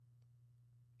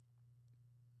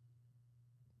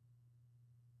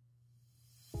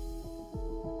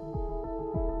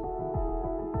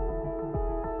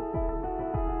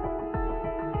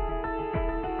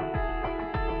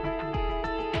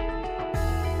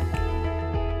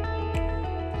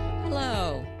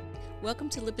Welcome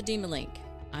to Lipedema Link.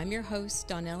 I'm your host,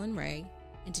 Donnell Ray,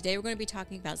 and today we're going to be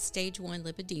talking about Stage 1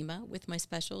 lipedema with my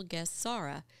special guest,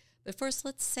 Zahra. But first,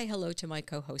 let's say hello to my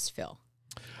co-host, Phil.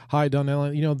 Hi,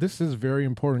 Donnell. You know, this is very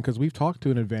important because we've talked to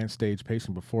an advanced stage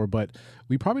patient before, but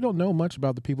we probably don't know much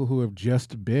about the people who have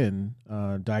just been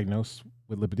diagnosed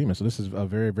with lipedema. So this is a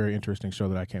very, very interesting show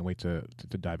that I can't wait to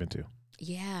dive into.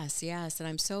 Yes. And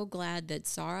I'm so glad that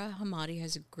Zahra Hamadi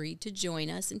has agreed to join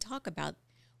us and talk about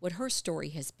what her story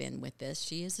has been with this.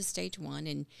 She is a stage 1,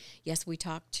 and yes, we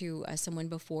talked to someone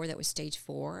before that was stage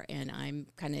 4, and I'm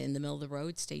kind of in the middle of the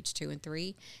road, stage 2 and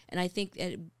 3. And I think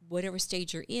at whatever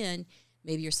stage you're in,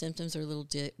 maybe your symptoms are a little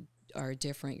are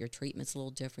different, your treatment's a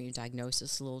little different, your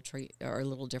diagnosis a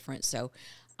little different. So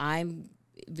I'm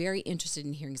very interested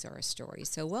in hearing Zahra's story.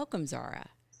 So welcome, Zahra.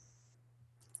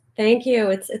 Thank you.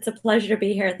 It's a pleasure to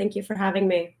be here. Thank you for having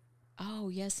me. Oh,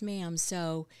 yes, ma'am.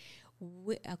 So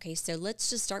okay, so let's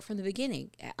just start from the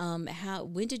beginning.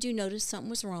 When did you notice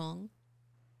something was wrong?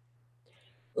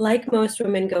 Like most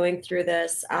women going through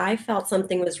this, I felt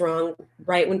something was wrong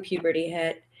right when puberty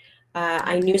hit.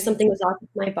 I knew something was off with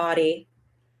my body.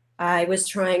 I was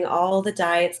trying all the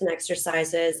diets and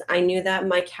exercises. I knew that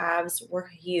my calves were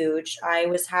huge. I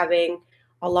was having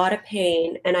a lot of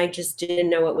pain, and I just didn't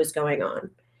know what was going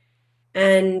on.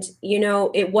 And,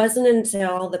 it wasn't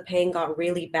until the pain got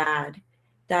really bad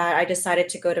that I decided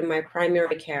to go to my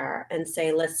primary care and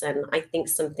say, listen, I think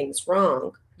something's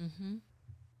wrong. Mm-hmm.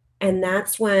 And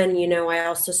that's when, I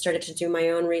also started to do my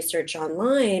own research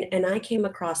online, and I came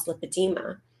across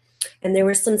lipedema. And there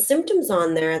were some symptoms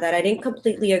on there that I didn't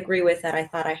completely agree with that I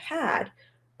thought I had.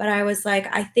 But I was like,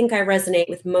 I think I resonate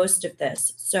with most of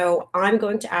this. So I'm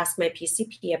going to ask my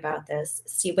PCP about this,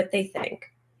 see what they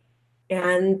think.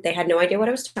 And they had no idea what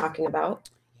I was talking about.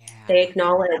 They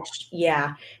acknowledged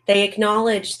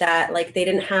that like they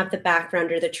didn't have the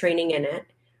background or the training in it.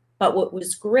 But what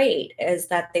was great is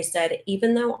that they said,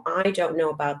 even though I don't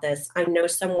know about this, I know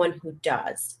someone who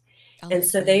does. And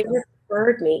so they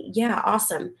referred me. Yeah,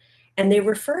 awesome. And they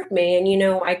referred me, and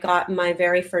I got my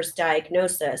very first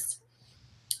diagnosis.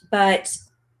 But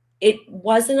it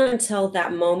wasn't until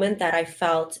that moment that I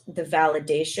felt the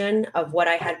validation of what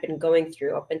I had been going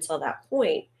through up until that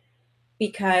point.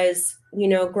 Because,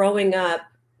 growing up,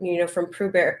 from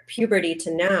puberty to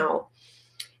now,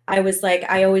 I was like,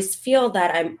 I always feel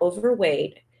that I'm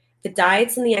overweight. The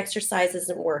diets and the exercise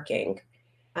isn't working.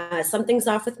 Something's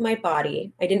off with my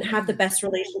body. I didn't have the best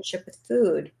relationship with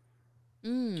food.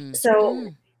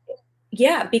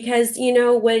 Yeah, because,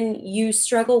 when you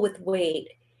struggle with weight,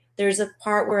 there's a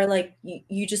part where like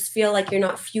you just feel like you're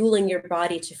not fueling your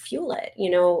body to fuel it.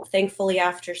 Thankfully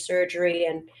after surgery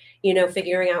and,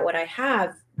 figuring out what I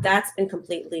have, that's been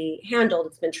completely handled.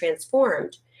 It's been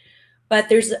transformed. But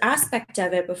there's an aspect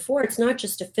of it before. It's not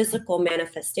just a physical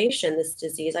manifestation, this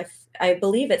disease. I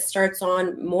believe it starts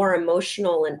on more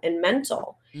emotional and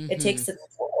mental. Mm-hmm. It takes its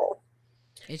toll.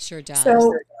 It sure does.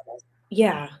 So,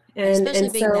 yeah. And especially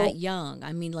being that young.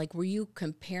 I mean, like, were you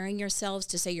comparing yourselves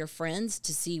to, say, your friends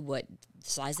to see what the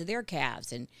size of their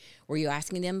calves? And were you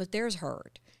asking them if theirs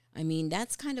hurt? I mean,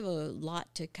 that's kind of a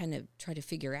lot to kind of try to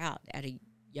figure out at a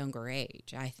younger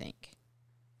age, I think.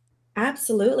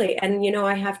 Absolutely. And,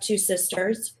 I have 2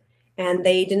 sisters, and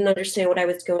they didn't understand what I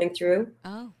was going through.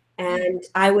 Oh. And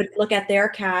I would look at their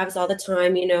calves all the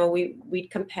time.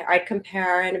 I'd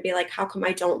compare and be like, how come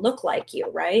I don't look like you,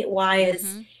 right? Why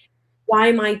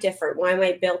am I different? Why am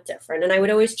I built different? And I would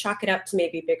always chalk it up to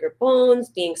maybe bigger bones,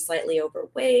 being slightly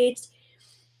overweight,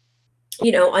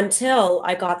 until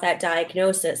I got that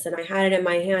diagnosis and I had it in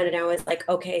my hand, and I was like,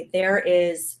 okay, there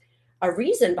is a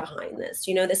reason behind this.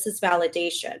 This is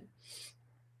validation,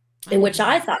 in which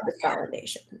I thought was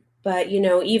validation. But,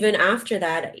 even after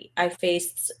that, I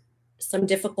faced some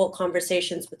difficult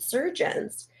conversations with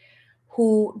surgeons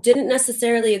who didn't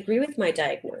necessarily agree with my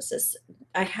diagnosis.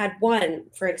 I had one,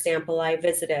 for example, I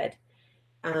visited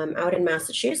out in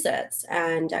Massachusetts,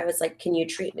 and I was like, can you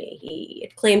treat me? He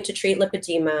had claimed to treat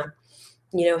lipedema,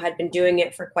 had been doing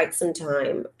it for quite some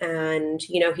time. And,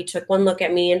 he took one look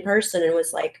at me in person and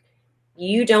was like,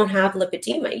 you don't have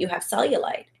lipedema, you have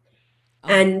cellulite.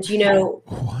 And,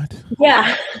 what?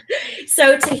 Yeah.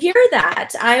 So to hear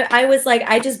that, I was like,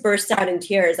 I just burst out in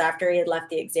tears after he had left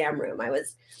the exam room. I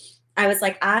was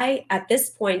like, at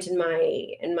this point in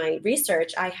my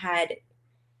research, I had,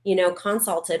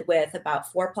 consulted with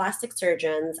about 4 plastic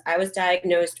surgeons. I was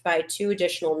diagnosed by 2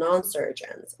 additional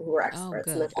non-surgeons who were experts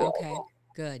in the field. Okay,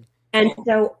 good. And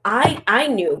so I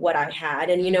knew what I had,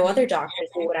 and, other doctors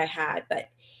knew what I had, but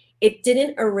it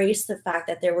didn't erase the fact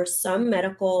that there were some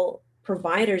medical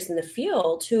providers in the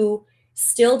field who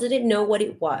still didn't know what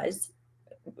it was,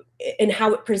 and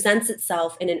how it presents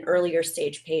itself in an earlier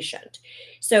stage patient.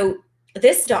 So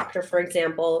this doctor, for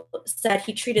example, said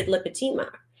he treated lipedema,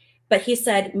 but he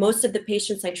said, most of the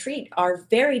patients I treat are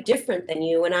very different than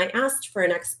you. And I asked for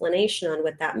an explanation on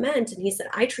what that meant. And he said,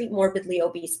 I treat morbidly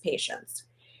obese patients.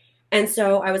 And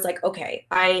so I was like, okay,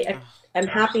 I am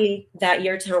happy that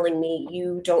you're telling me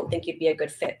you don't think you'd be a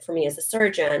good fit for me as a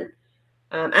surgeon,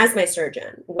 as my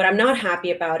surgeon. What I'm not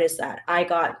happy about is that I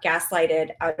got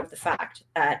gaslighted out of the fact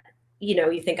that,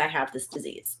 you think I have this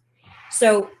disease.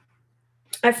 So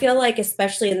I feel like,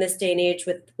 especially in this day and age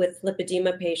with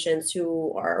lipedema patients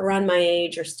who are around my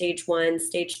age or stage 1,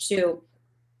 stage 2,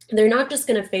 they're not just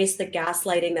going to face the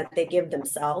gaslighting that they give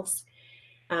themselves.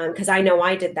 Because I know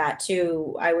I did that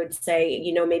too. I would say,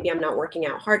 maybe I'm not working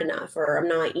out hard enough, or I'm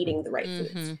not eating the right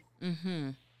foods.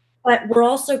 But we're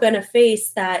also going to face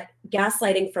that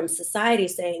gaslighting from society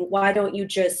saying, why don't you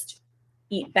just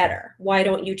eat better? Why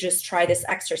don't you just try this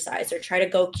exercise, or try to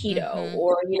go keto,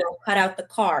 or, cut out the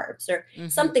carbs, or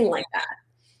something like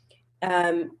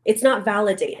that? It's not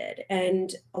validated.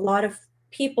 And a lot of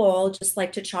people just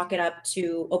like to chalk it up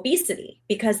to obesity,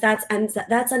 because that ends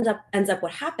up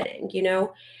what happening,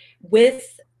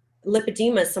 with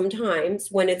lipedema. Sometimes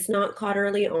when it's not caught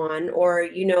early on, or,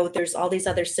 there's all these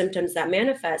other symptoms that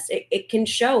manifest, it can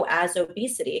show as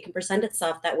obesity. It can present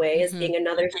itself that way as being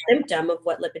another symptom of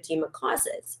what lipedema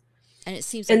causes. And it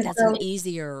seems like that's an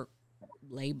easier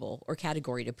label or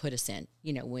category to put us in,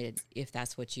 if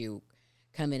that's what you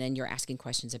come in and you're asking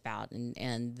questions about,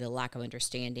 and the lack of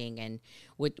understanding. And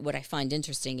what I find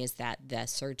interesting is that the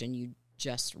surgeon you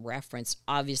just referenced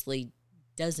obviously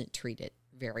doesn't treat it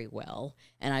very well.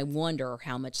 And I wonder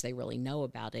how much they really know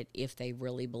about it, if they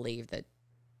really believe that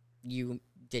you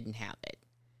didn't have it,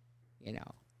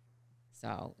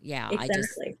 So, yeah,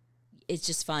 Exactly.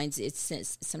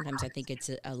 sometimes I think it's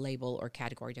a label or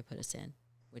category to put us in,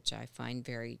 which I find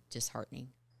very disheartening.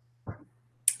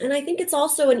 And I think it's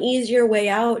also an easier way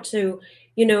out to,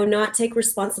 not take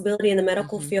responsibility in the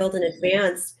medical field and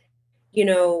advance,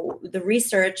 the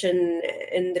research and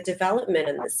the development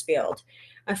in this field.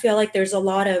 I feel like there's a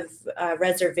lot of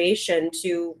reservation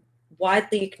to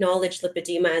widely acknowledge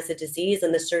lipedema as a disease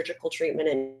and the surgical treatment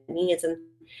it needs. And,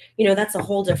 that's a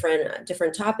whole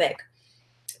different topic.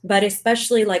 But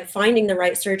especially like finding the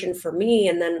right surgeon for me,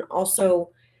 and then also,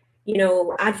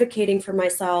 advocating for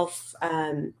myself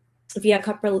via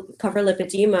cover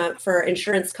lipedema for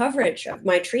insurance coverage of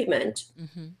my treatment.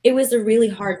 It was a really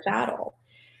hard battle.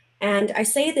 And I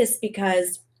say this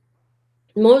because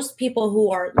most people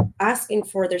who are asking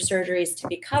for their surgeries to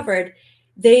be covered,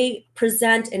 they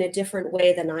present in a different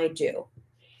way than I do.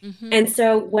 And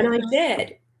so when I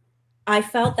did, I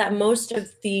felt that most of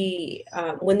the,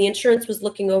 when the insurance was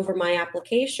looking over my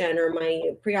application or my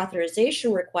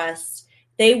pre-authorization requests,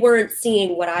 they weren't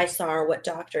seeing what I saw or what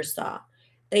doctors saw.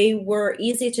 They were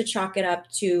easy to chalk it up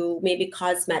to maybe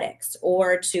cosmetics,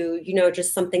 or to,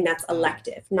 just something that's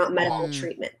elective, not medical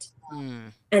treatment.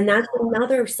 And that's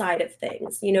another side of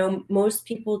things. Most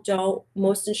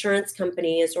insurance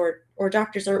companies or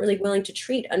doctors aren't really willing to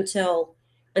treat until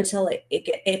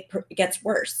it gets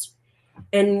worse.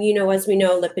 And, as we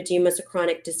know, lipedema is a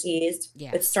chronic disease.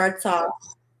 Yes. It starts off,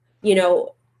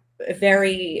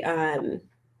 very,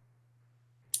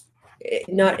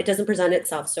 it doesn't present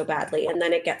itself so badly, and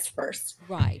then it gets worse.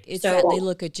 Right. It's that they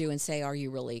look at you and say, are you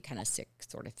really kind of sick,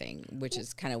 sort of thing, which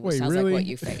is kind of sounds really? like what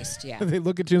you faced. Yeah. They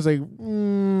look at you and say,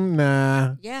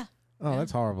 nah. Yeah. Oh,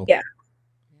 that's horrible.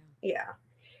 Yeah.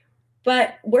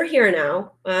 But we're here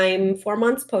now. I'm 4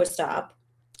 months post-op.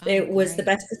 It was the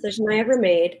best decision I ever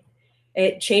made.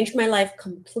 It changed my life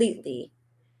completely.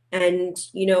 And,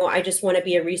 I just want to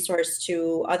be a resource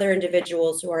to other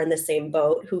individuals who are in the same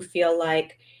boat, who feel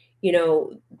like,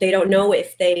 they don't know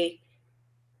if they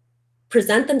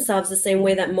present themselves the same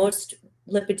way that most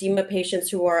lipedema patients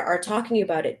who are talking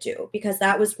about it do. Because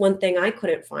that was one thing I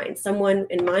couldn't find. Someone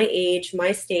in my age,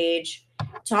 my stage,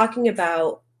 talking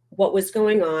about what was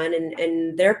going on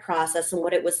and their process and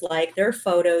what it was like, their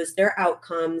photos, their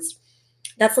outcomes.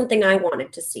 That's something I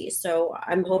wanted to see. So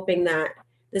I'm hoping that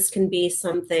this can be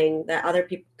something that other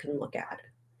people can look at.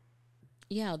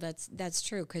 Yeah, that's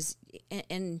true.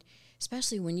 And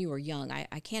especially when you were young,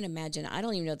 I can't imagine. I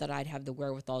don't even know that I'd have the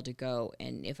wherewithal to go.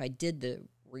 And if I did the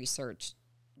research,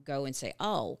 go and say,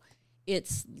 oh,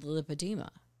 it's lipedema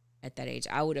at that age.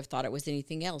 I would have thought it was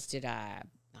anything else. Did I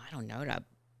don't know, did I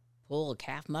pull a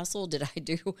calf muscle? Did I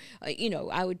do,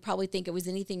 I would probably think it was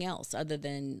anything else other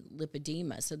than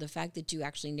lipedema. So the fact that you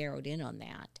actually narrowed in on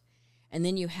that, and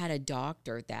then you had a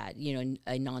doctor that,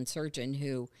 a non-surgeon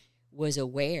who was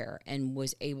aware and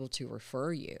was able to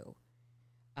refer you.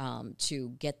 to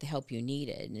get the help you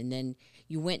needed. And then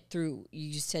you went through.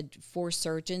 You said 4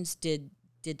 surgeons. Did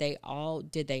they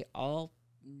all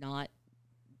not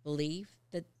believe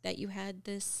that you had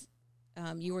this?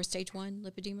 You were stage 1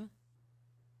 lipedema.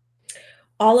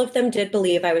 All of them did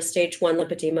believe I was stage 1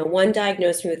 lipedema. One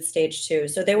diagnosed me with stage 2.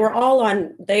 So they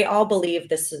all believed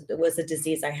this was a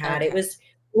disease I had. It Okay. was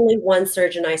only one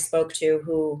surgeon I spoke to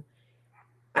who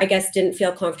I guess didn't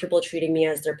feel comfortable treating me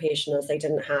as their patient, as they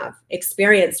didn't have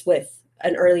experience with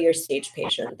an earlier stage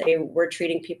patient. They were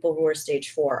treating people who were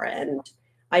stage 4, and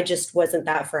I just wasn't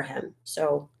that for him.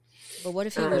 So, But what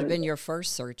if he would have um, been your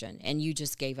first surgeon and you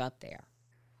just gave up there?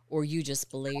 Or you just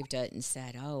believed it and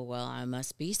said, "Oh, well, I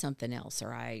must be something else,"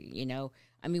 or I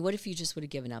mean, what if you just would have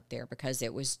given up there because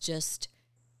it was just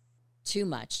too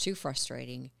much, too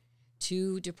frustrating,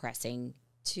 too depressing,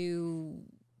 too,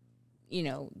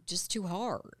 just too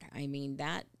hard? I mean,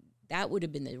 that would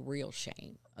have been the real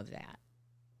shame of that.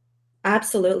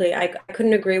 Absolutely. I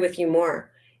couldn't agree with you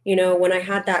more. When I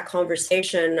had that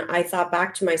conversation, I thought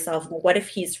back to myself, what if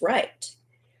he's right?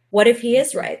 What if he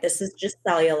is Hmm. right? This is just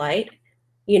cellulite.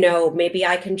 Maybe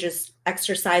I can just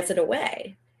exercise it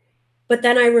away. But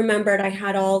then I remembered I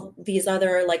had all these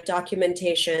other like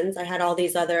documentations. I had all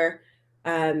these other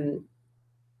um,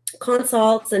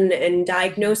 consults and Hmm.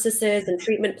 diagnoses and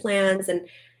treatment plans. And,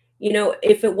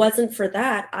 if it wasn't for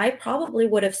that, I probably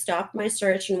would have stopped my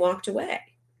search and walked away.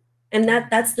 And Oh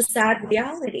that's the gosh. sad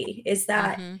reality is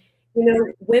that, Hmm.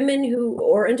 women who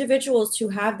or individuals who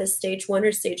have this stage 1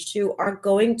 or stage 2 are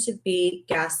going to be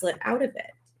gaslit out of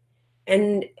it.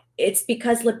 And it's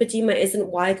because lipedema isn't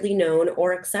widely known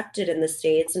or accepted in the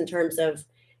States in terms of,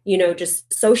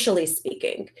 just socially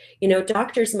speaking.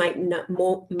 Doctors might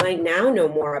now know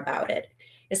more about it,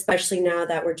 especially now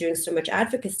that we're doing so much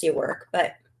advocacy work.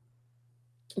 But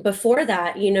before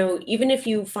that, even if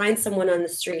you find someone on the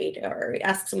street or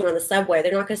ask someone on the subway,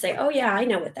 they're not going to say, "Oh yeah, I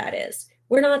know what that is."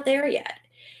 We're not there yet.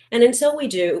 And until we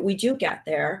do get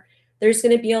there, there's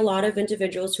going to be a lot of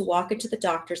individuals who walk into the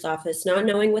doctor's office not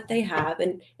knowing what they have,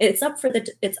 and it's up to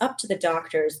the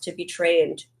doctors to be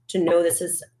trained to know this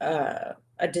is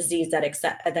a disease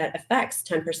that affects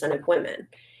 10% of women.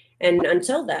 And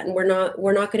until then, we're not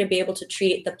going to be able to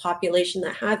treat the population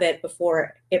that have it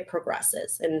before it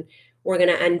progresses. And we're going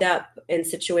to end up in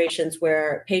situations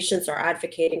where patients are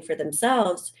advocating for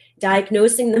themselves,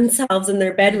 diagnosing themselves in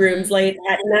their bedrooms Hmm. late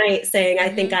at night, saying, "I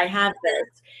think Hmm. I have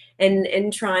this,"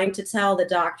 and trying to tell the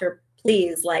doctor,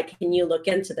 "Please, like, can you look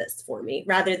into this for me?"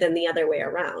 rather than the other way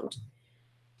around.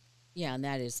 Yeah, and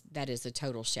that is a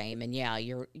total shame. And yeah,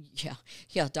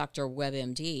 yeah, Dr.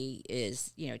 WebMD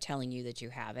is, telling you that you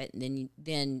have it, and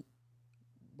then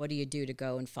what do you do to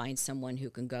go and find someone who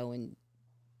can go and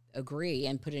agree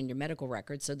and put it in your medical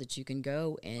record so that you can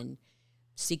go and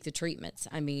seek the treatments?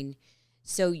 I mean,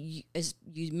 so as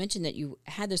you mentioned that you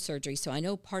had the surgery, so I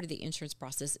know part of the insurance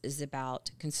process is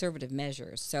about conservative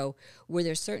measures. So were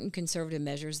there certain conservative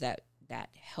measures that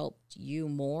helped you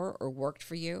more or worked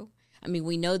for you? I mean,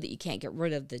 we know that you can't get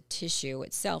rid of the tissue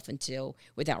itself until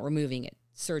without removing it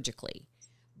surgically,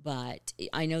 but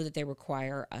I know that they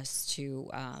require us to,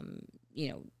 you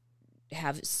know,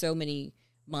 have so many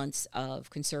months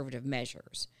of conservative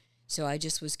measures. So I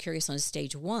just was curious on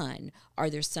stage 1, are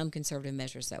there some conservative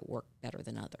measures that work better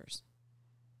than others?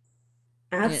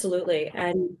 And Absolutely.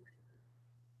 And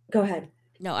go ahead.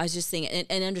 no, I was just saying,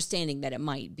 and understanding that it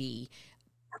might be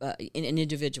an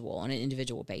individual on an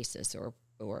individual basis or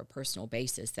a personal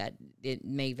basis that it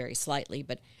may vary slightly.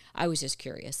 But I was just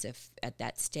curious if at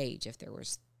that stage if there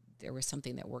was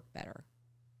something that worked better.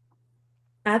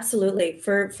 Absolutely.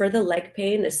 For the leg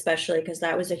pain, especially because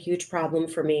that was a huge problem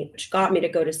for me, which got me to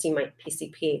go to see my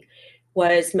PCP,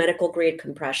 was medical grade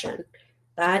compression.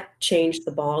 That changed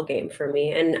the ball game for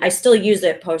me. And I still use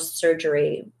it post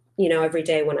surgery, every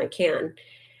day when I can.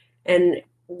 And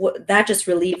that just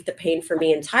relieved the pain for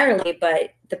me entirely.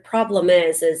 But the problem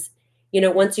is,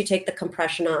 once you take the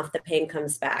compression off, the pain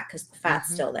comes back because the fat's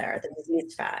Mm-hmm. still there, the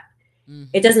disease fat. It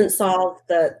Mm-hmm. doesn't solve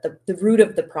the root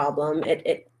of the problem.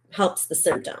 It helps the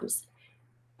symptoms.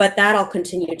 But that I'll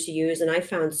continue to use, and I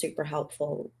found super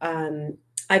helpful.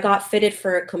 I got fitted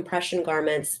for compression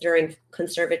garments during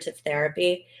conservative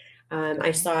therapy. I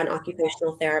Okay. saw an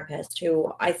occupational therapist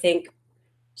who I think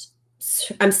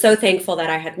I'm so thankful that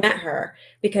I had met her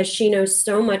because she knows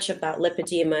so much about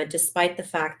lipedema, despite the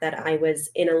fact that I was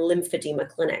in a lymphedema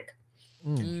clinic.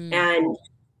 Mm. Mm.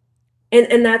 And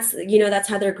and that's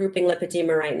how they're grouping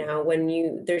lipedema right now.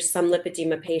 When there's some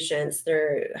lipedema patients,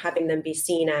 they're having them be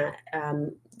seen at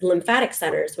lymphatic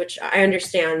centers, which I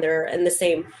understand they're in the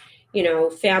same,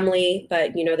 family,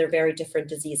 but they're very different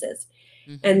diseases.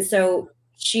 Mm-hmm. And so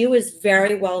She was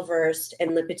very well versed in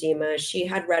lipedema. She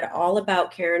had read all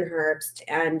about Karen Herbst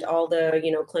and all the,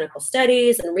 clinical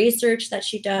studies and research that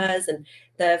she does, and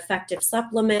the effective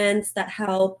supplements that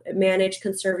help manage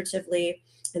conservatively,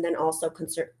 and then also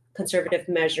conservative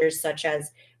measures such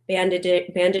as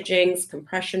bandagings,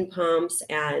 compression pumps,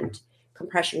 and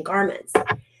compression garments.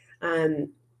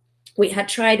 We had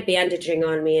tried bandaging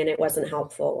on me and it wasn't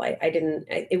helpful.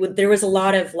 There was a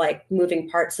lot of like moving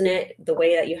parts in it. The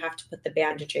way that you have to put the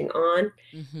bandaging on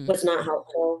was not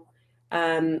helpful.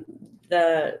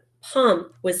 The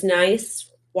pump was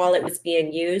nice while it was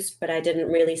being used, but I didn't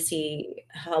really see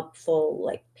helpful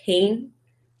like pain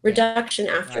reduction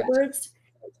afterwards.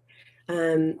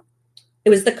 Right. It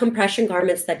was the compression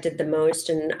garments that did the most,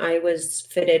 and I was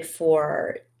fitted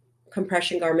for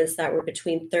compression garments that were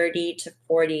between 30 to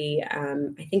 40. I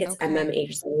think it's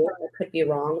mmHg. I could be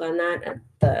wrong on that,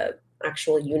 the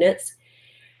actual units,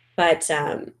 but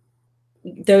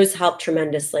those helped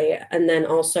tremendously. And then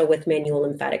also with manual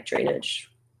lymphatic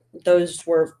drainage. Those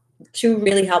were two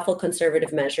really helpful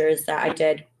conservative measures that I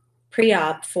did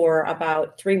pre-op for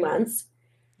about 3 months,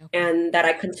 and that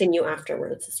I continue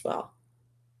afterwards as well.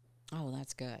 Oh,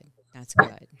 that's good. That's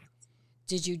good.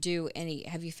 Did you do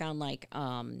have you found like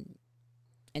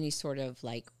any sort of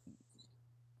like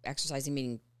exercising,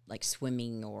 meaning like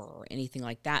swimming or anything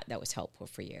like that was helpful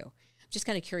for you? I'm just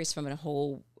kind of curious from a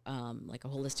whole, like a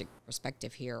holistic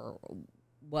perspective here,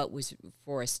 what was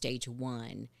for a stage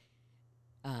 1,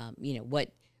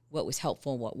 what was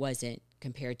helpful and what wasn't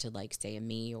compared to like say a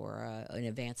me or an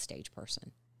advanced stage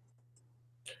person?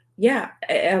 Yeah.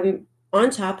 On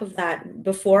top of that,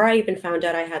 before I even found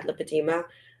out I had lipedema,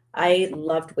 I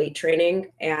loved weight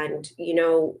training, and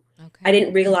I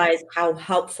didn't realize how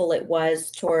helpful it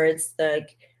was towards the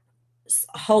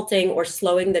halting or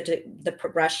slowing the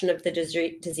progression of the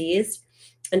disease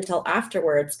until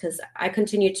afterwards, because I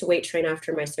continued to weight train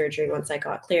after my surgery once I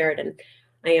got cleared, and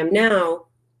I am now.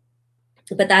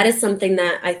 But that is something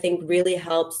that I think really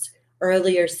helps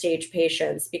earlier stage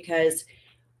patients, because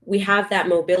we have that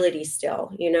mobility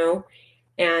still,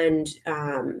 and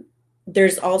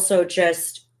there's also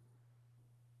just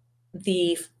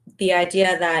the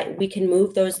idea that we can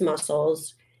move those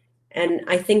muscles, and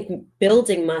I think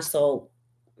building muscle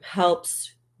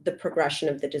helps the progression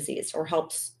of the disease or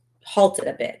helps halt it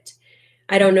a bit.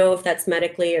 I don't know if that's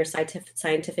medically or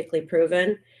scientifically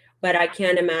proven, but I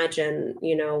can't imagine,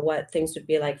 what things would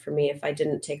be like for me if I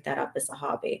didn't take that up as a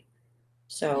hobby.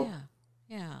 So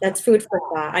yeah. That's food for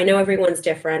thought. I know everyone's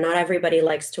different. Not everybody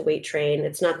likes to weight train.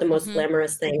 It's not the most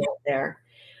glamorous thing out there.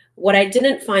 What I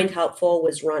didn't find helpful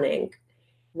was running.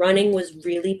 Running was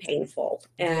really painful,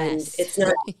 and it's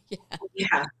not.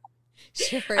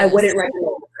 Sure I wouldn't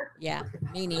recommend that. Yeah,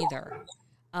 me neither.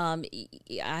 I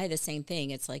had the same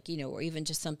thing. It's like, or even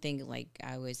just something like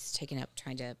I was taking up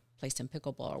trying to play some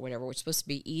pickleball or whatever, which is supposed to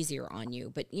be easier on you.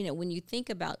 But, when you think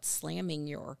about slamming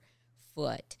your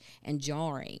foot and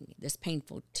jarring this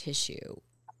painful tissue,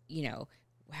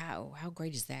 how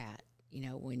great is that?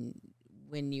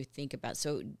 When you think about,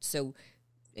 so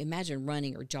imagine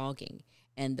running or jogging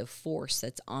and the force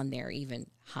that's on there even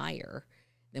higher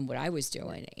than what I was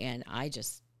doing. And I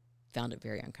just found it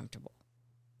very uncomfortable,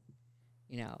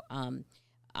 and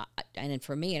then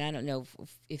for me, and I don't know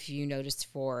if you noticed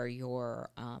for your,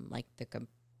 like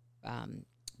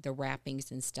the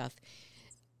wrappings and stuff,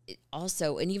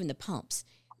 also, and even the pumps,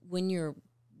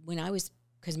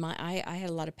 because I had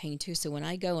a lot of pain too. So when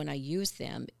I go and I use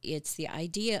them, it's the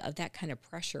idea of that kind of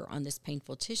pressure on this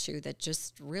painful tissue that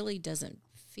just really doesn't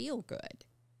feel good.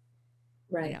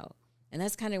 Right. And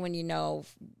that's kind of when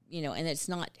and it's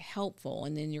not helpful.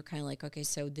 And then you're kind of like, okay,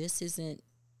 so this isn't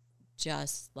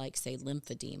just like, say,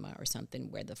 lymphedema or something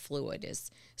where the fluid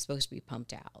is supposed to be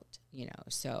pumped out,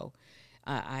 So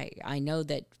I know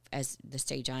that as the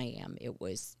stage I am, it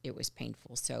was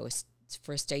painful. So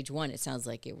for stage 1, it sounds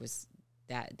like it was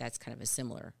that's kind of a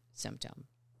similar symptom.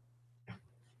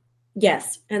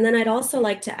 Yes. And then I'd also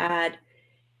like to add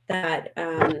that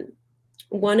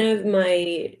one of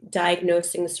my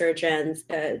diagnosing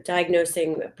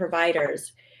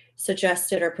providers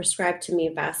suggested or prescribed to me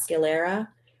Vasculera,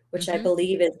 which I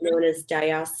believe is known as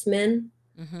diosmin.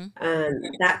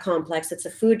 That complex, it's a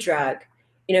food drug.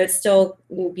 It's still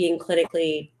being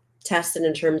clinically tested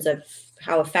in terms of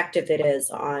how effective it is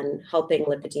on helping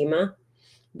lipedema.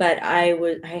 But I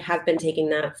have been taking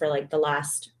that for like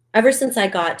ever since I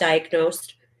got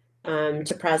diagnosed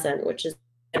to present, which has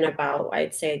been about,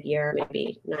 I'd say, a year,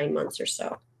 maybe 9 months or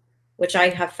so, which I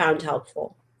have found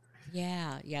helpful.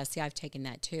 Yeah. See, I've taken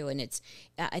that too. And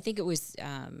I think it was,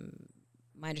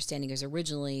 my understanding is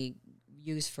originally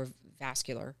used for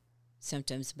vascular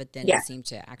symptoms, but then it Yeah. seemed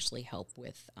to actually help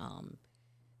with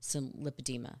some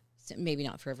lipedema. So maybe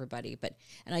not for everybody, but,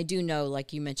 and I do know,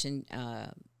 like you mentioned,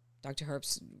 Dr.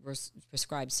 Herbst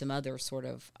prescribed some other sort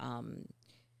of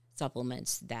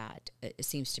supplements that it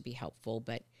seems to be helpful.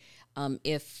 But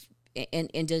if,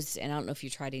 and does, and I don't know if you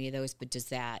tried any of those, but does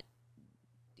that,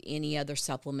 any other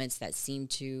supplements that seem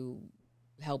to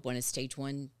help on a stage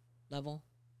 1 level?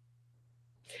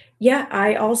 Yeah,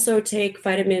 I also take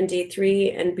vitamin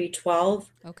D3 and B12,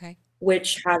 Okay.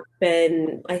 which have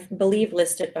been, I believe,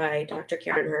 listed by Dr.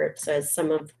 Karen Hertz as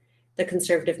some of the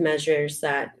conservative measures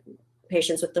that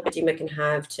patients with lipedema can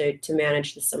have to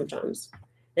manage the symptoms.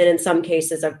 And in some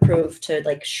cases, have proved to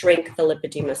like shrink the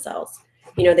lipedema cells.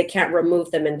 You know, they can't remove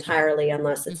them entirely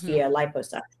unless it's via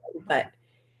liposuction, but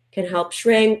can help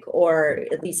shrink or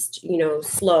at least, you know,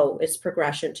 slow its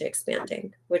progression to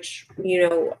expanding, which, you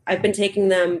know, I've been taking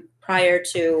them prior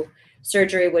to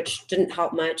surgery, which didn't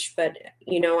help much, but,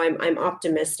 you know, I'm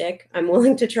optimistic. I'm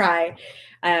willing to try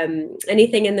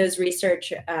anything in those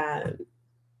research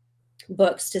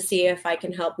books to see if I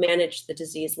can help manage the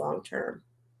disease long term,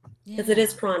 because it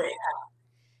is Yeah. chronic.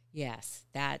 Yes,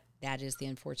 that is the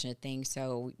unfortunate thing.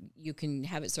 So you can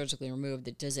have it surgically removed.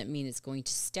 That doesn't mean it's going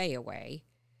to stay away,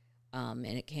 and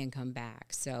it can come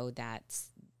back. So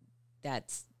that's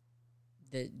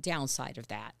the downside of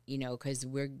that, you know, because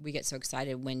we get so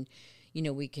excited when, you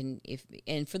know, we can, if,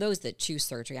 and for those that choose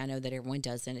surgery, I know that everyone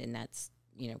doesn't, and that's,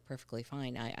 you know, perfectly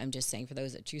fine. I'm just saying, for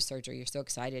those that choose surgery, you're so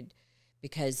excited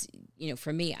because, you know,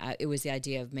 for me, it was the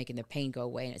idea of making the pain go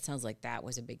away, and it sounds like that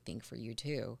was a big thing for you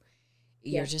too.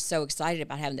 You're Yes. just so excited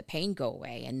about having the pain go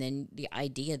away, and then the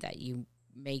idea that you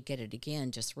may get it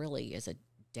again just really is a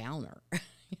downer,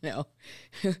 you know,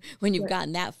 when you've Yeah.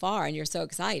 gotten that far and you're so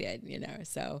excited, you know.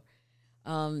 So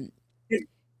um,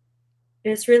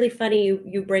 It's really funny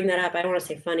you bring that up. I don't want to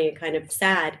say funny, kind of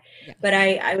sad, yeah. but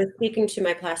I was speaking to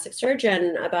my plastic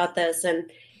surgeon about this,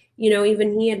 and you know,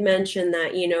 even he had mentioned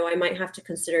that, you know, I might have to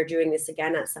consider doing this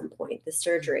again at some point, the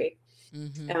surgery.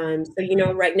 Mm-hmm. So, you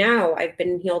know, right now I've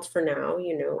been healed for now.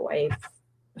 You know, I've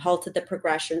halted the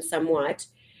progression somewhat,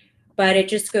 but it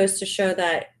just goes to show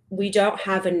that we don't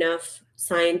have enough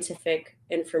scientific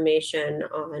information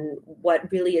on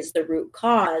what really is the root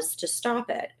cause to stop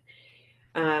it,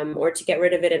 or to get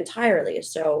rid of it entirely.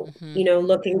 So, Mm-hmm. you know,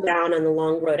 looking down on the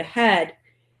long road ahead,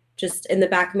 just in the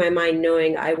back of my mind,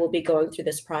 knowing I will be going through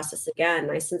this process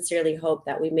again, I sincerely hope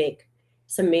that we make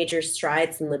some major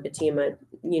strides in lipedema,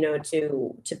 you know,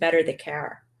 to better the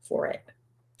care for it.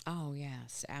 Oh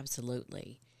yes,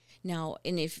 absolutely. Now,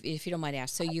 and if you don't mind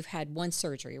ask, so you've had one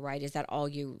surgery, right? Is that all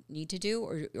you need to do,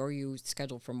 or are you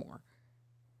scheduled for more?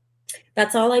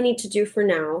 That's all I need to do for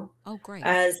now. Oh, great.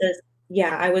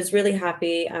 Yeah, I was really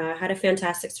happy. Had a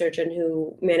fantastic surgeon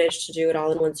who managed to do it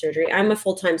all in one surgery. I'm a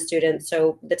full-time student,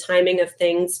 so the timing of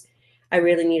things, I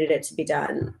really needed it to be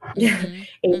done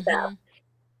Mm-hmm. ASAP,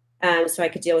 Mm-hmm. so I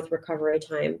could deal with recovery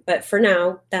time. But for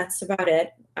now, that's about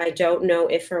it. I don't know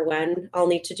if or when I'll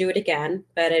need to do it again,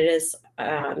 but it is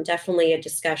definitely a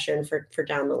discussion for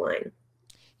down the line.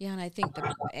 Yeah, and I think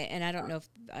and I don't know if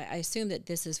I assume that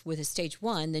this is with a stage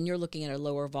 1, then you're looking at a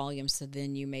lower volume, so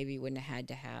then you maybe wouldn't have had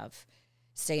to have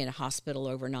stay in a hospital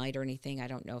overnight or anything. I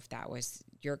don't know if that was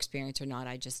your experience or not.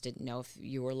 I just didn't know if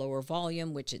you were lower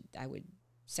volume, which I would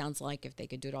sounds like if they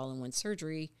could do it all in one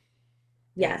surgery,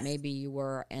 that Yes. maybe you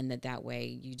were, and that way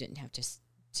you didn't have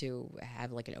to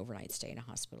have like an overnight stay in a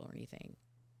hospital or anything.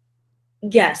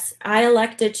 Yes, I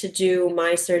elected to do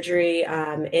my surgery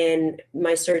in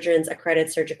my surgeon's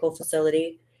accredited surgical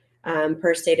facility.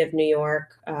 Per state of New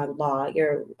York law,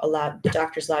 you're allowed, the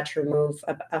doctor's allowed to remove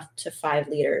up to 5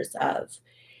 liters of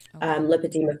Okay.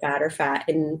 lipedema fat or fat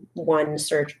in one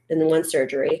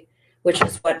surgery, which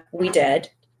is what we did,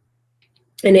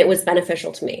 and it was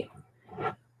beneficial to me.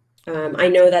 Oh, I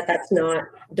that's know good. that that's not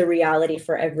the reality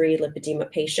for every lipedema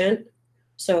patient.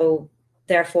 So,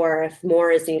 therefore, if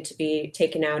more is needed to be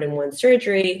taken out in one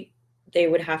surgery, they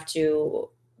would have to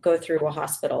go through a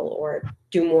hospital or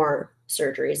do more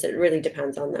surgeries. It really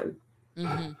depends on them.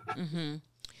 Mm-hmm. Mm-hmm.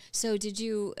 So did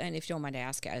you, and if you don't mind to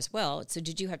ask as well, so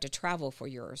did you have to travel for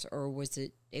yours, or was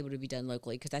it able to be done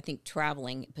locally? Because I think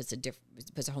traveling puts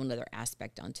a whole other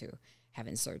aspect onto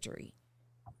having surgery.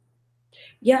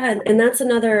 Yeah, and that's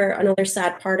another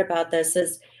sad part about this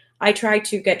is I tried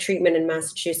to get treatment in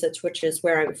Massachusetts, which is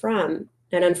where I'm from,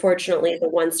 and unfortunately, the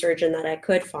one surgeon that I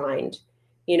could find,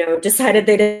 you know, decided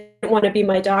they didn't want to be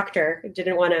my doctor,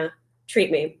 didn't want to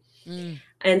treat me. Mm.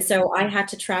 And so I had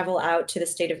to travel out to the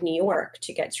state of New York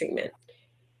to get treatment.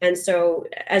 And so,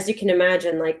 as you can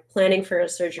imagine, like planning for a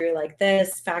surgery like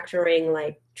this, factoring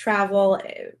like travel,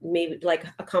 maybe like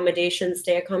accommodations,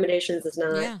 stay accommodations is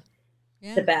not Yeah. the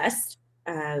Yeah. best.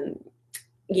 Um,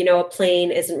 a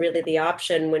plane isn't really the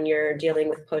option when you're dealing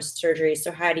with post surgery.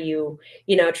 So how do you,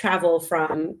 travel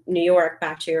from New York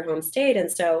back to your home state?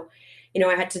 And so,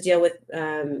 I had to deal with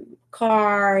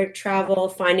car travel,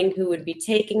 finding who would be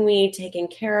taking me, taking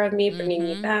care of me, bringing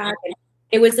me Mm-hmm. back. And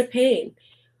it was a pain.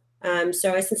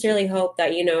 So I sincerely hope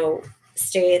that,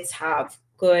 states have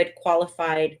good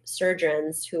qualified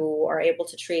surgeons who are able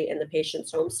to treat in the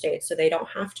patient's home state so they don't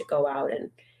have to go out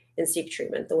and seek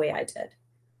treatment the way I did.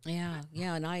 Yeah.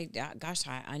 Yeah. And gosh,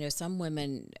 I know some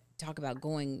women talk about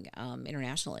going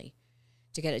internationally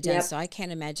to get it done. Yep. So I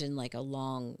can't imagine like a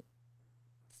long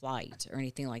flight or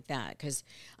anything like that. Because,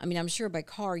 I mean, I'm sure by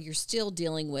car you're still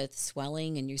dealing with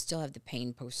swelling and you still have the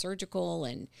pain post surgical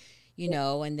and,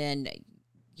 and then,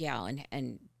 yeah,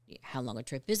 and how long a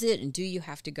trip is it? And do you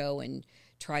have to go and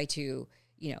try to,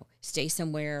 stay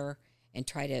somewhere and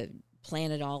try to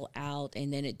plan it all out?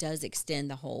 And then it does extend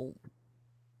the whole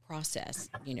process,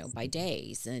 by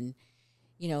days. And,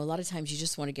 a lot of times you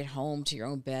just want to get home to your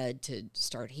own bed to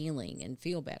start healing and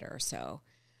feel better. So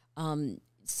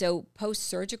post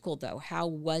surgical though, how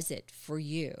was it for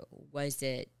you?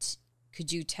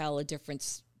 Could you tell a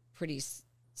difference pretty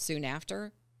soon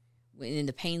after in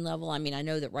the pain level? I mean, I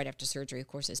know that right after surgery, of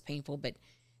course, it's painful, but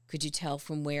could you tell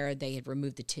from where they had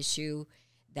removed the tissue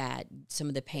that some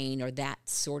of the pain or that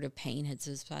sort of pain had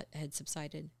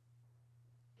subsided?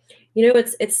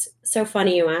 It's so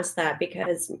funny you asked that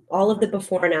because all of the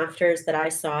before and afters that I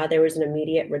saw, there was an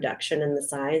immediate reduction in the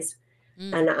size.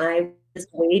 Mm. And I was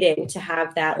waiting to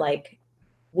have that like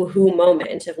woohoo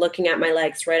moment of looking at my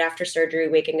legs right after surgery,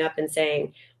 waking up and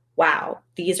saying, wow,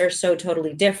 these are so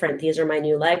totally different. These are my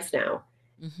new legs now.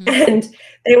 Mm-hmm. And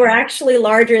they were actually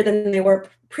larger than they were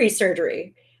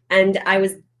pre-surgery. And I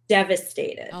was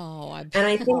devastated. Oh, I bet. And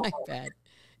I think, I bet.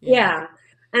 Yeah. yeah.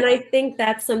 And I think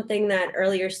that's something that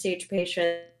earlier stage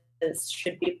patients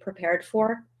should be prepared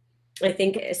for. I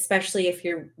think especially if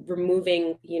you're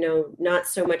removing, not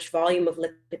so much volume of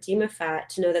lipedema fat,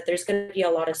 to know that there's going to be a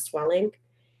lot of swelling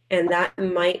and that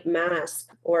might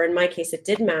mask, or in my case, it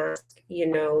did mask,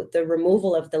 the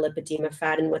removal of the lipedema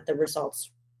fat and what the results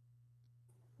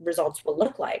will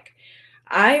look like.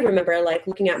 I remember like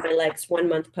looking at my legs 1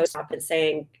 month post-op and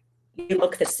saying, you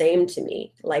look the same to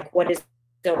me. Like, what is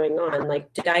going on?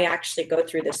 Like, did I actually go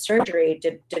through this surgery?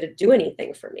 Did it do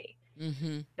anything for me?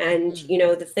 Mm-hmm. And,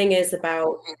 Mm-hmm. the thing is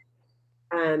about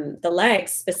the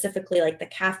legs, specifically like the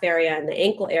calf area and the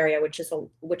ankle area, which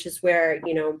is where,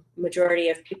 majority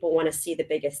of people want to see the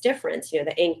biggest difference,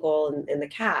 the ankle and the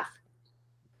calf,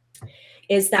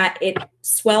 is that it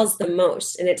swells the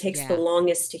most and it takes the Yeah.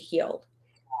 longest to heal.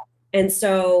 And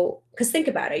so, because think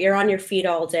about it, you're on your feet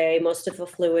all day. Most of the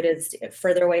fluid is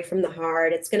further away from the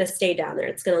heart. It's going to stay down there.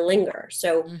 It's going to linger.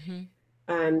 So,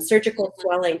 Mm-hmm. surgical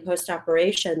swelling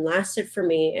post-operation lasted for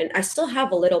me, and I still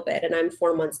have a little bit, and I'm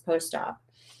 4 months post-op.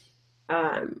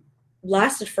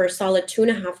 Lasted for a solid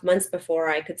 2.5 months before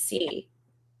I could see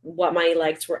what my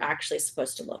legs were actually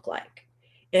supposed to look like.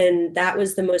 And that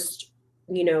was the most,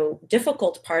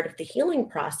 difficult part of the healing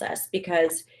process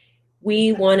because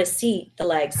we want to see the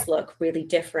legs look really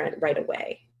different right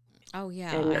away. Oh,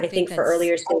 yeah. And I think for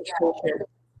earlier stage patients,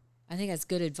 I think that's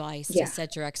good advice to yeah,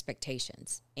 set your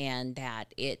expectations and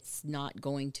that it's not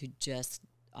going to just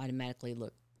automatically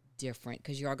look different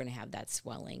because you are going to have that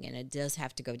swelling and it does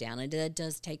have to go down and it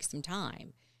does take some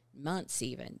time, months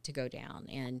even, to go down.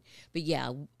 But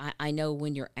yeah, I know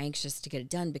when you're anxious to get it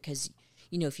done because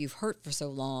if you've hurt for so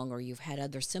long or you've had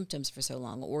other symptoms for so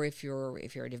long, or if you're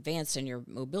advanced and your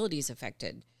mobility is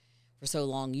affected for so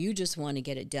long, you just want to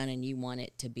get it done and you want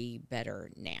it to be better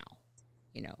now,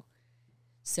 you know.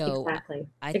 So exactly.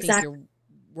 I think Exactly. you're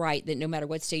right that no matter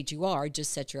what stage you are,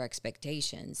 just set your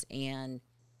expectations and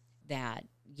that,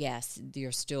 yes,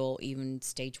 you're still, even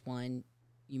stage one,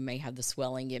 you may have the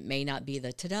swelling. It may not be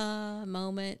the ta-da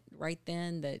moment right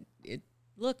then that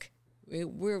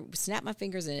we're snap my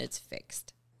fingers and it's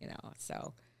fixed.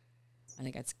 So I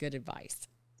think that's good advice.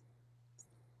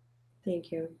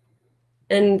 Thank you.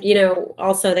 And,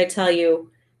 also they tell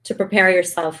you to prepare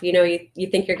yourself. You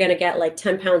think you're going to get like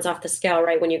 10 pounds off the scale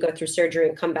right when you go through surgery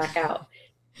and come back out.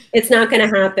 It's not going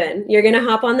to happen. You're going to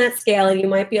hop on that scale and you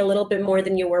might be a little bit more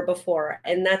than you were before.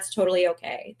 And that's totally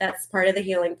okay. That's part of the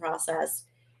healing process.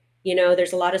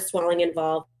 There's a lot of swelling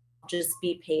involved. Just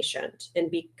be patient and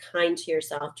be kind to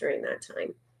yourself during that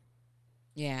time.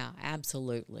 Yeah,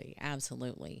 absolutely.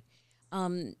 Absolutely.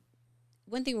 Um,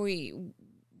 One thing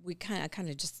we kind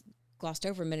of just glossed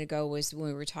over a minute ago was when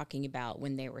we were talking about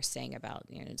when they were saying about,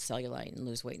 cellulite and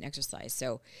lose weight and exercise.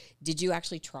 So did you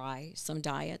actually try some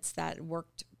diets that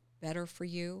worked better for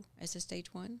you as a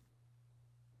stage 1?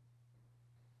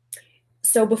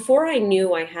 So before I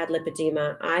knew I had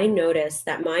lipedema, I noticed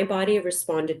that my body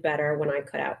responded better when I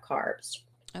cut out carbs.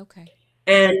 Okay.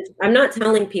 And I'm not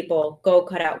telling people go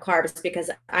cut out carbs because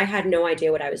I had no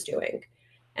idea what I was doing.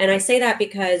 And I say that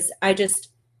because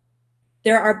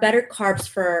there are better carbs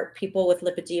for people with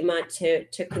lipedema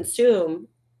to consume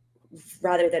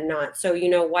rather than not. So,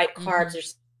 white carbs are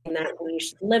something that we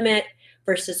should limit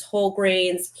versus whole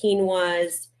grains,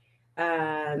 quinoas,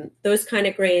 those kind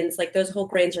of grains. Like those whole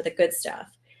grains are the good stuff.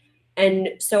 And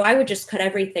so I would just cut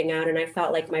everything out, and I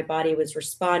felt like my body was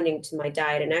responding to my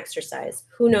diet and exercise.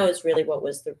 Who knows really what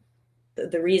was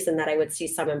the reason that I would see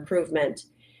some improvement.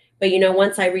 But,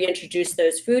 once I reintroduced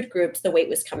those food groups, the weight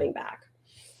was coming back.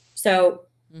 So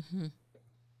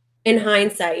in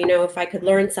hindsight, if I could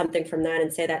learn something from that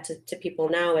and say that to people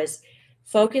now is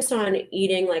focus on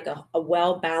eating like a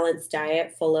well-balanced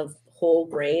diet full of whole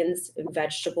grains and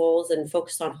vegetables and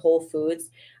focus on whole foods.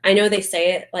 I know they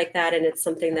say it like that and it's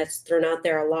something that's thrown out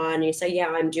there a lot and you say, yeah,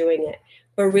 I'm doing it,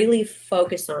 but really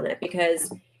focus on it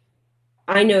because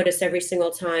I noticed every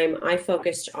single time I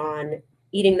focused on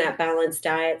eating that balanced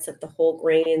diets of the whole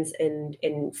grains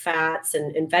and fats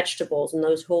and vegetables and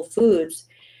those whole foods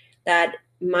that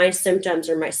my symptoms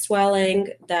or my swelling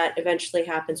that eventually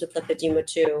happens with lipedema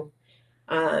too,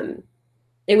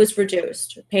 it was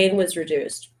reduced. Pain was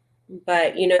reduced.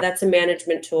 But, that's a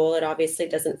management tool. It obviously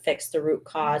doesn't fix the root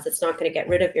cause. It's not going to get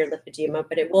rid of your lipedema,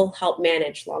 but it will help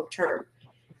manage long term.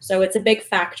 So it's a big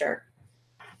factor.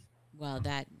 Well,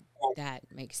 that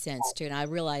makes sense too. And I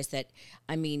realize that,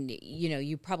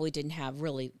 you probably didn't have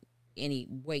really any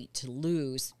weight to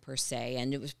lose per se,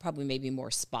 and it was probably maybe more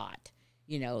spot.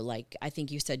 Like I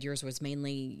think you said yours was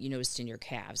mainly you noticed in your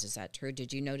calves. Is that true?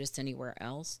 Did you notice anywhere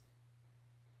else?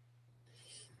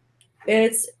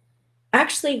 It's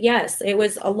actually, yes, it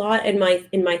was a lot in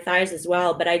my thighs as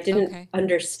well, but I didn't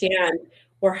understand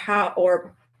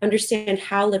or understand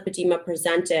how lipedema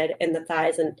presented in the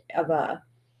thighs and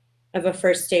of a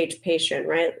first stage patient,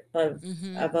 right? Of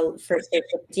a first stage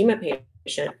lipedema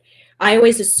patient. I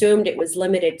always assumed it was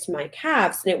limited to my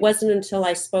calves, and it wasn't until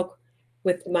I spoke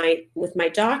with my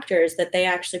doctors that they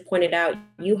actually pointed out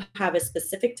you have a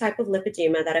specific type of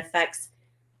lipedema that affects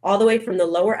all the way from the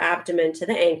lower abdomen to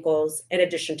the ankles, in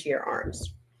addition to your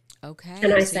arms. Okay.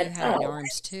 And I so said, you had it in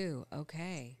arms too.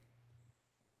 Okay.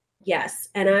 Yes.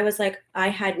 And I was like, I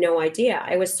had no idea.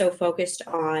 I was so focused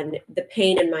on the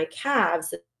pain in my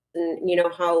calves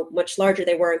and, how much larger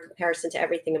they were in comparison to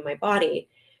everything in my body.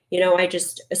 I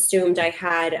just assumed I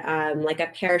had like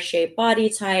a pear-shaped body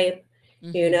type,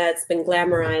 that's been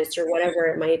glamorized or whatever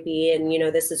it might be. And,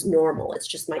 this is normal. It's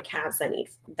just my calves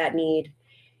that need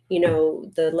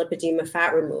the lipedema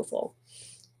fat removal.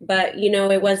 But,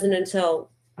 it wasn't until,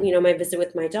 my visit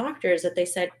with my doctors that they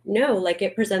said, no, like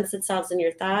it presents itself in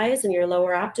your thighs and your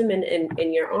lower abdomen and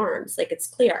in your arms. Like it's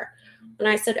clear. And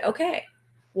I said, okay,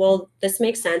 well, this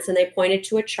makes sense. And they pointed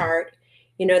to a chart.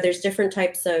 There's different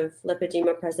types of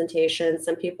lipedema presentation.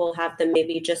 Some people have them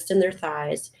maybe just in their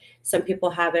thighs. Some people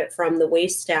have it from the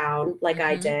waist down, like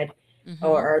I did.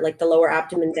 Or like the lower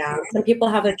abdomen down. Some people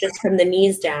have it just from the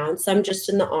knees down, some just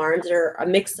in the arms, or a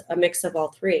mix of all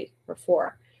three or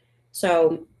four.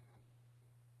 So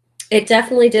it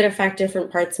definitely did affect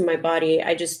different parts of my body.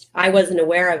 I wasn't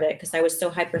aware of it because I was so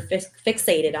hyper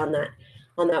fixated on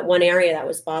that one area that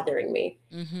was bothering me.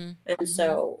 And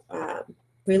so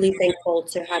really thankful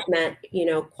to have met,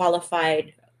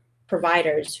 qualified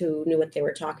providers who knew what they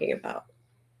were talking about.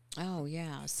 Oh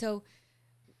yeah. So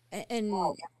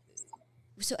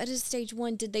so at a stage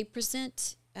 1, did they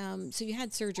present, so you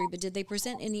had surgery, but did they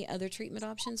present any other treatment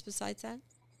options besides that?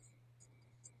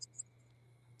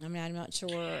 I'm not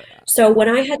sure. So when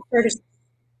I had first,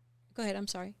 Go ahead. I'm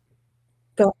sorry.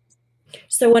 go.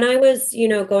 So when I was,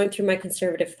 going through my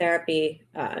conservative therapy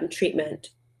treatment,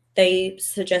 they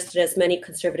suggested as many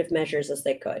conservative measures as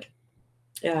they could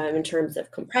in terms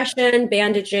of compression,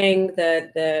 bandaging,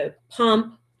 the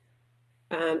pump,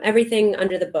 everything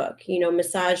under the book,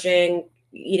 massaging,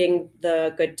 eating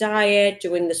the good diet,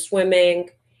 doing the swimming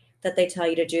that they tell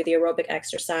you to do, the aerobic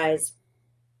exercise.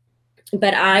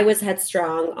 But I was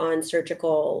headstrong on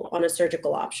a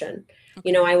surgical option.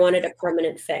 Okay. I wanted a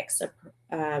permanent fix.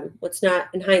 What's not,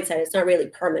 in hindsight, it's not really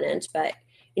permanent, but,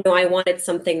 I wanted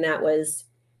something that was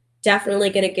definitely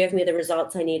going to give me the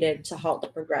results I needed to halt the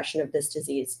progression of this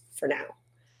disease for now.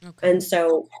 Okay. And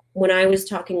so when I was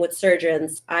talking with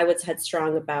surgeons, I was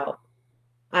headstrong about,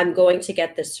 I'm going to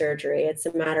get this surgery. It's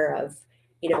a matter of,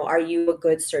 are you a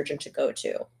good surgeon to go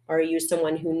to? Are you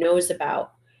someone who knows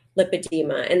about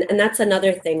lipedema? And that's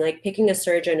another thing, like picking a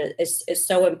surgeon is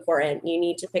so important. You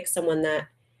need to pick someone that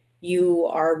you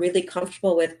are really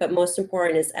comfortable with, but most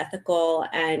important is ethical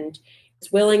and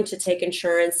is willing to take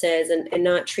insurances and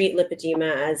not treat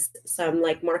lipedema as some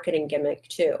like marketing gimmick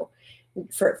too,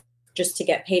 for just to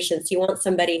get patients. You want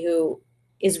somebody who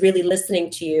is really listening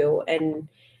to you and,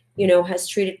 has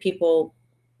treated people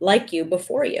like you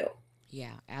before you.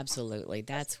 Yeah, absolutely.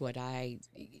 That's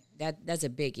that's a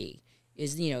biggie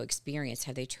is, experience.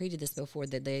 Have they treated this before,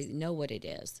 that they know what it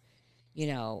is?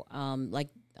 Like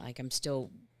I'm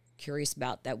still curious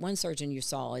about that one surgeon you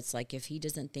saw. It's like, if he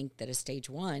doesn't think that a stage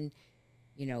 1,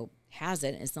 has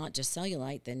it, it's not just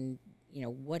cellulite, then,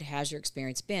 what has your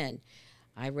experience been?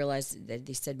 I realized that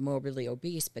they said morbidly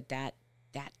obese, but that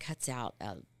cuts out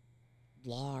a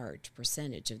large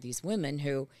percentage of these women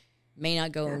who may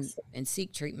not go Yes. and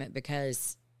seek treatment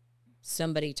because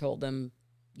somebody told them,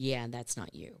 yeah, that's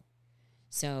not you.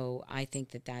 So I think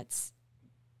that that's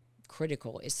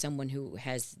critical, is someone who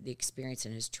has the experience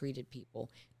and has treated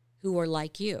people who are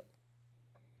like you.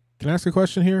 Can I ask a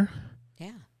question here?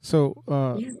 Yeah. So,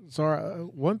 Yeah. Zahra,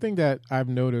 one thing that I've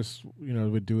noticed,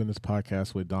 with doing this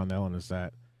podcast with Don Ellen, is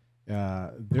that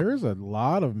there is a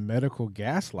lot of medical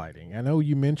gaslighting. I know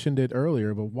you mentioned it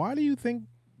earlier, but why do you think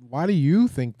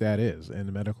that is in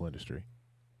the medical industry?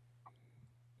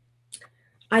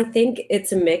 I think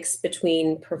it's a mix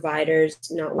between providers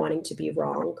not wanting to be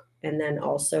wrong and then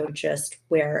also just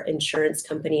where insurance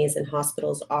companies and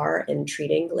hospitals are in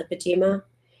treating lipedema.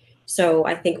 So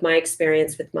I think my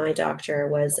experience with my doctor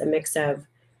was a mix of,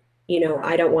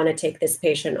 I don't want to take this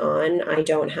patient on. I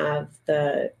don't have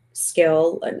the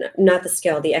skill, not the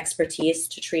skill, the expertise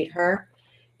to treat her.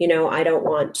 I don't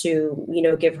want to,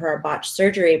 give her a botched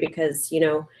surgery because,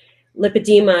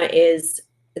 lipedema is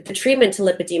the treatment to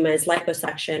lipedema is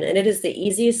liposuction, and it is the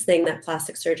easiest thing that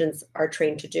plastic surgeons are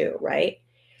trained to do, right?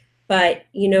 But,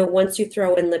 once you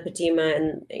throw in lipedema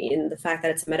and in the fact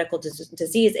that it's a medical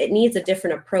disease, it needs a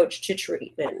different approach to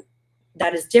treatment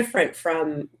that is different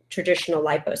from traditional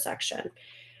liposuction.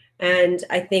 And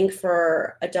I think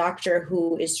for a doctor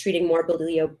who is treating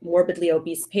morbidly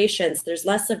obese patients, there's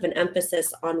less of an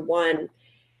emphasis on one,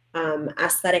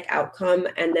 aesthetic outcome,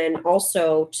 and then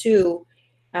also two,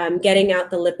 getting out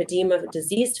the lipedema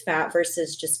diseased fat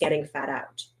versus just getting fat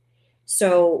out.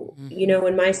 So,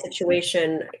 in my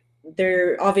situation,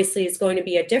 there obviously is going to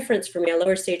be a difference for me, a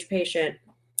lower stage patient,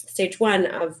 stage 1,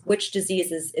 of which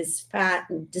disease is fat,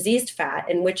 diseased fat,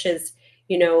 and which is,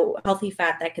 healthy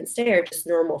fat that can stay, or just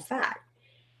normal fat.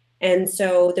 And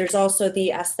so there's also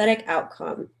the aesthetic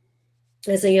outcome.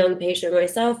 As a young patient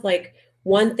myself, like,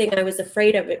 one thing I was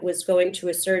afraid of it was going to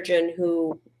a surgeon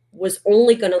who was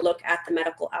only going to look at the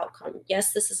medical outcome.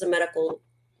 Yes, this is a medical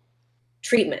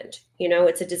treatment,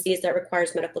 it's a disease that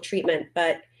requires medical treatment,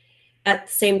 but at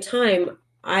the same time,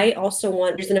 I also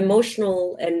there's an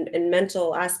emotional and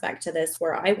mental aspect to this,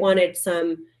 where I wanted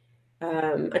some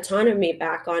autonomy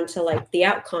back onto like the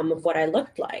outcome of what I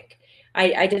looked like.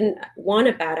 I didn't want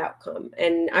a bad outcome,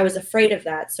 and I was afraid of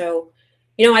that. So,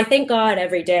 I thank God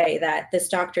every day that this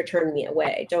doctor turned me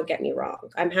away. Don't get me wrong.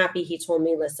 I'm happy he told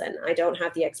me, listen, I don't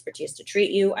have the expertise to treat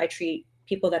you. I treat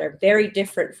people that are very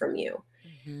different from you.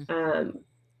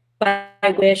 But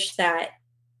I wish that,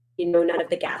 none of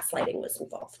the gaslighting was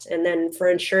involved. And then for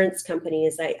insurance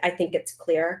companies, I think it's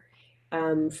clear,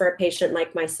 for a patient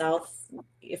like myself,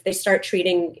 if they start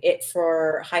treating it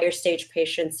for higher stage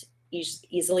patients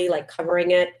easily, like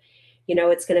covering it,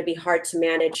 it's going to be hard to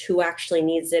manage who actually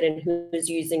needs it and who's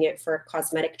using it for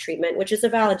cosmetic treatment, which is a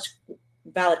valid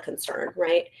concern,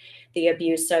 right? The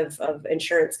abuse of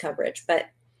insurance coverage. But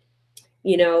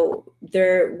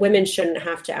women shouldn't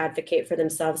have to advocate for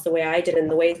themselves the way I did,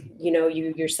 and the way,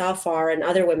 you yourself are, and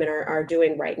other women are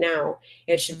doing right now.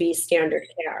 It should be standard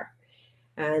care,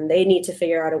 and they need to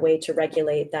figure out a way to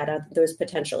regulate those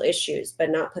potential issues, but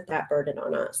not put that burden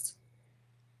on us.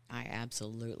 I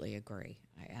absolutely agree.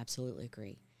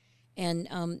 And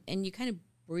you kind of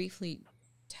briefly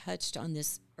touched on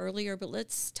this earlier, but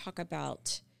let's talk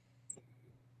about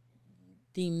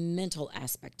the mental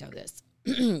aspect of this.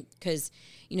 Because,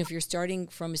 if you're starting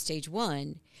from a stage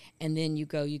 1 and then you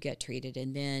get treated,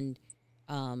 and then,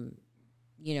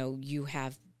 you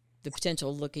have the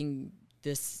potential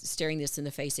staring this in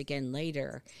the face again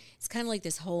later, it's kind of like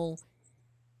this whole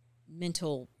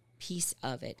mental piece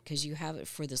of it, because you have it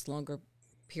for this longer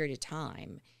period of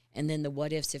time, and then the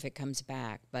what ifs if it comes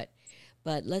back. But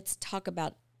let's talk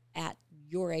about, at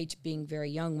your age, being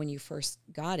very young when you first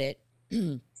got it,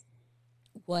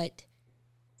 what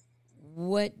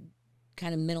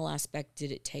kind of mental aspect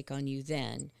did it take on you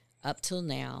then, up till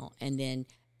now, and then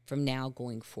from now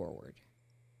going forward?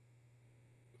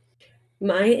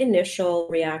 My initial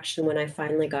reaction when I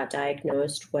finally got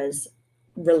diagnosed was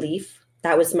relief.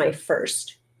 That was my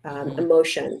first Mm-hmm.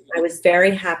 emotion. I was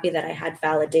very happy that I had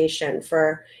validation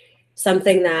for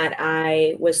something that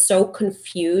I was so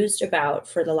confused about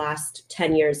for the last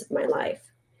 10 years of my life.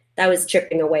 That was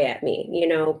chipping away at me,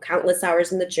 countless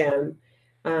hours in the gym,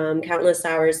 countless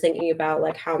hours thinking about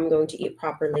like how I'm going to eat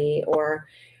properly, or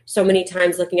so many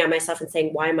times looking at myself and saying,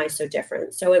 why am I so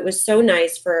different? So it was so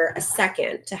nice for a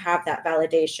second to have that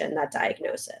validation, that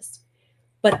diagnosis.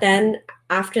 But then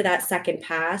after that second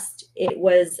passed, it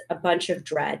was a bunch of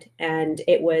dread, and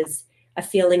it was a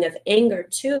feeling of anger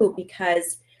too,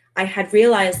 because I had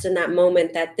realized in that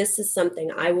moment that this is something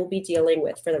I will be dealing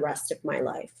with for the rest of my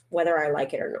life, whether I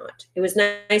like it or not. It was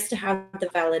nice to have the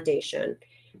validation,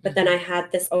 but then I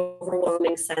had this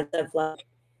overwhelming sense of like,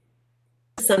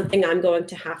 something I'm going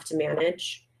to have to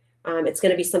manage. It's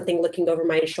going to be something looking over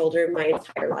my shoulder my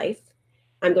entire life.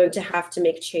 I'm going to have to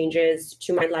make changes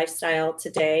to my lifestyle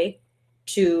today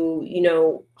to,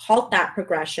 halt that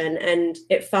progression. And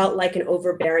it felt like an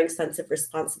overbearing sense of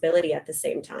responsibility at the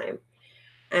same time.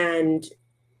 And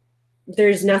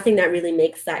there's nothing that really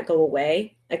makes that go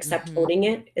away except Mm-hmm. owning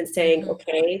it and saying, Mm-hmm.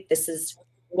 okay, this is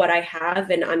what I have,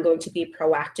 and I'm going to be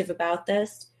proactive about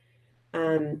this.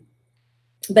 Um,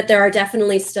 but there are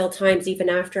definitely still times, even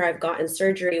after I've gotten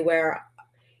surgery, where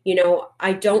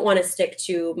I don't want to stick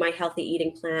to my healthy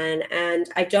eating plan, and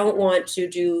I don't want to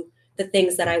do the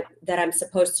things that I'm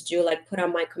supposed to do, like put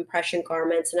on my compression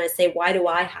garments, and I say, why do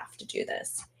I have to do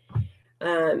this?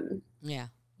 Yeah.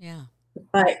 Yeah.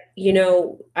 But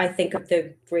I think of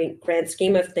the grand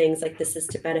scheme of things, like this is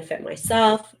to benefit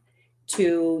myself,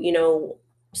 to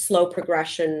slow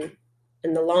progression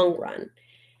in the long run.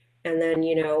 And then,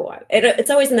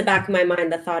 it's always in the back of my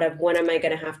mind, the thought of, when am I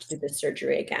going to have to do this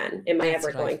surgery again? Am I That's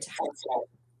ever what going to have to?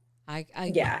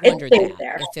 I Yeah, it wondered stays that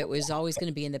there. if it was always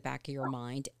going to be in the back of your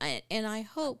mind. And I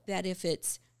hope that if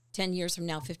it's 10 years from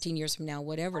now, 15 years from now,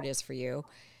 whatever it is for you,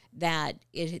 that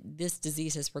this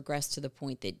disease has progressed to the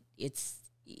point that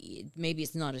maybe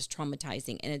it's not as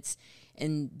traumatizing,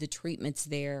 and the treatments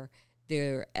there,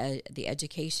 the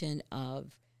education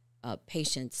of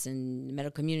patients and the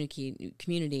medical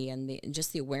community and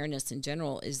just the awareness in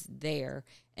general is there,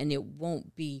 and it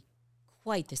won't be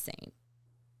quite the same,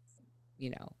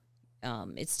 you know.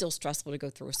 It's still stressful to go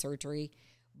through a surgery,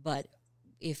 but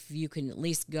if you can at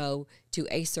least go to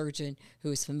a surgeon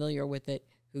who is familiar with it,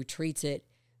 who treats it,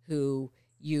 who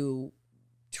you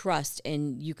trust,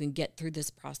 and you can get through this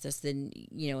process, then,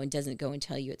 and doesn't go and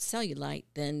tell you it's cellulite,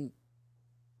 then,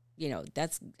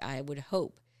 that's, I would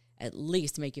hope, at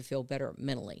least make you feel better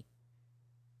mentally.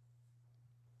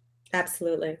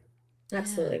 Absolutely. Yeah.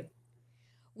 Absolutely.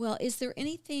 Well, is there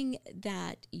anything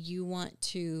that you want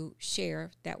to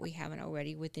share that we haven't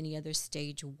already with any other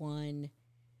stage 1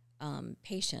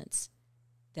 patients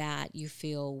that you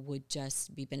feel would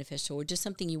just be beneficial, or just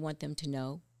something you want them to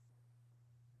know?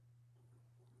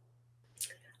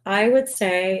 I would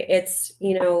say it's,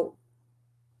 you're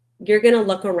going to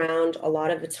look around a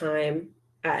lot of the time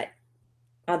at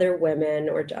other women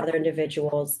or to other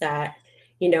individuals that,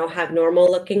 have normal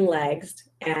looking legs,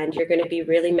 and you're going to be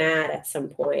really mad at some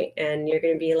point, and you're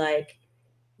going to be like,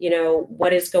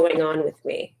 what is going on with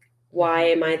me? Why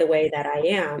Mm-hmm. am I the way that I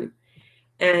am?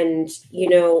 And,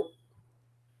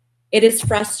 it is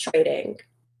frustrating,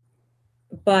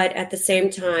 but at the same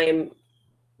time,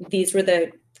 these were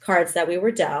the cards that we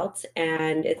were dealt,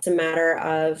 and it's a matter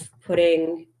of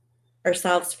putting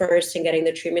ourselves first and getting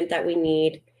the treatment that we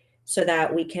need so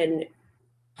that we can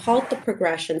halt the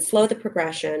progression, slow the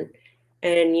progression,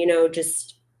 and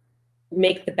just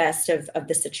make the best of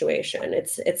the situation.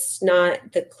 It's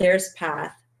not the clearest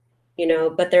path,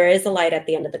 but there is a light at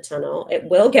the end of the tunnel. It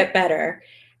will get better,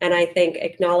 and I think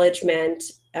acknowledgement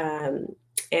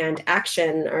and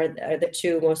action are the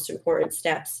two most important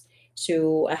steps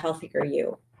to a healthier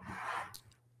you.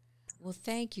 Well,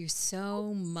 thank you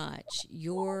so much.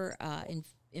 Your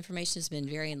information has been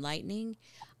very enlightening.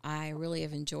 I really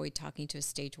have enjoyed talking to a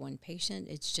stage 1 patient.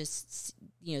 It's just,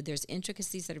 there's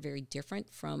intricacies that are very different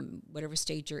from whatever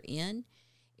stage you're in.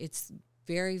 It's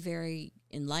very, very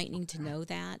enlightening to know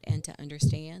that and to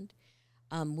understand.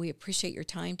 We appreciate your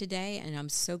time today, and I'm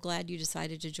so glad you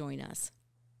decided to join us.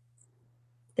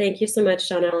 Thank you so much,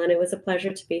 Sean Ellen. It was a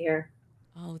pleasure to be here.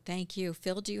 Oh, thank you.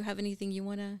 Phil, do you have anything you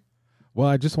want to? Well,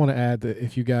 I just want to add that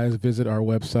if you guys visit our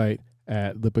website,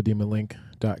 at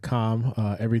lipedemalink.com.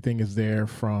 Everything is there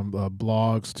from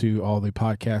blogs to all the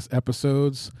podcast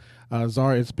episodes.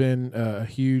 Zahra, it's been a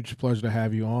huge pleasure to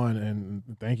have you on, and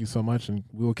thank you so much. And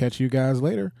we will catch you guys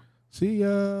later. See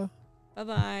ya.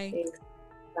 Bye-bye. Thanks.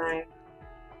 Bye.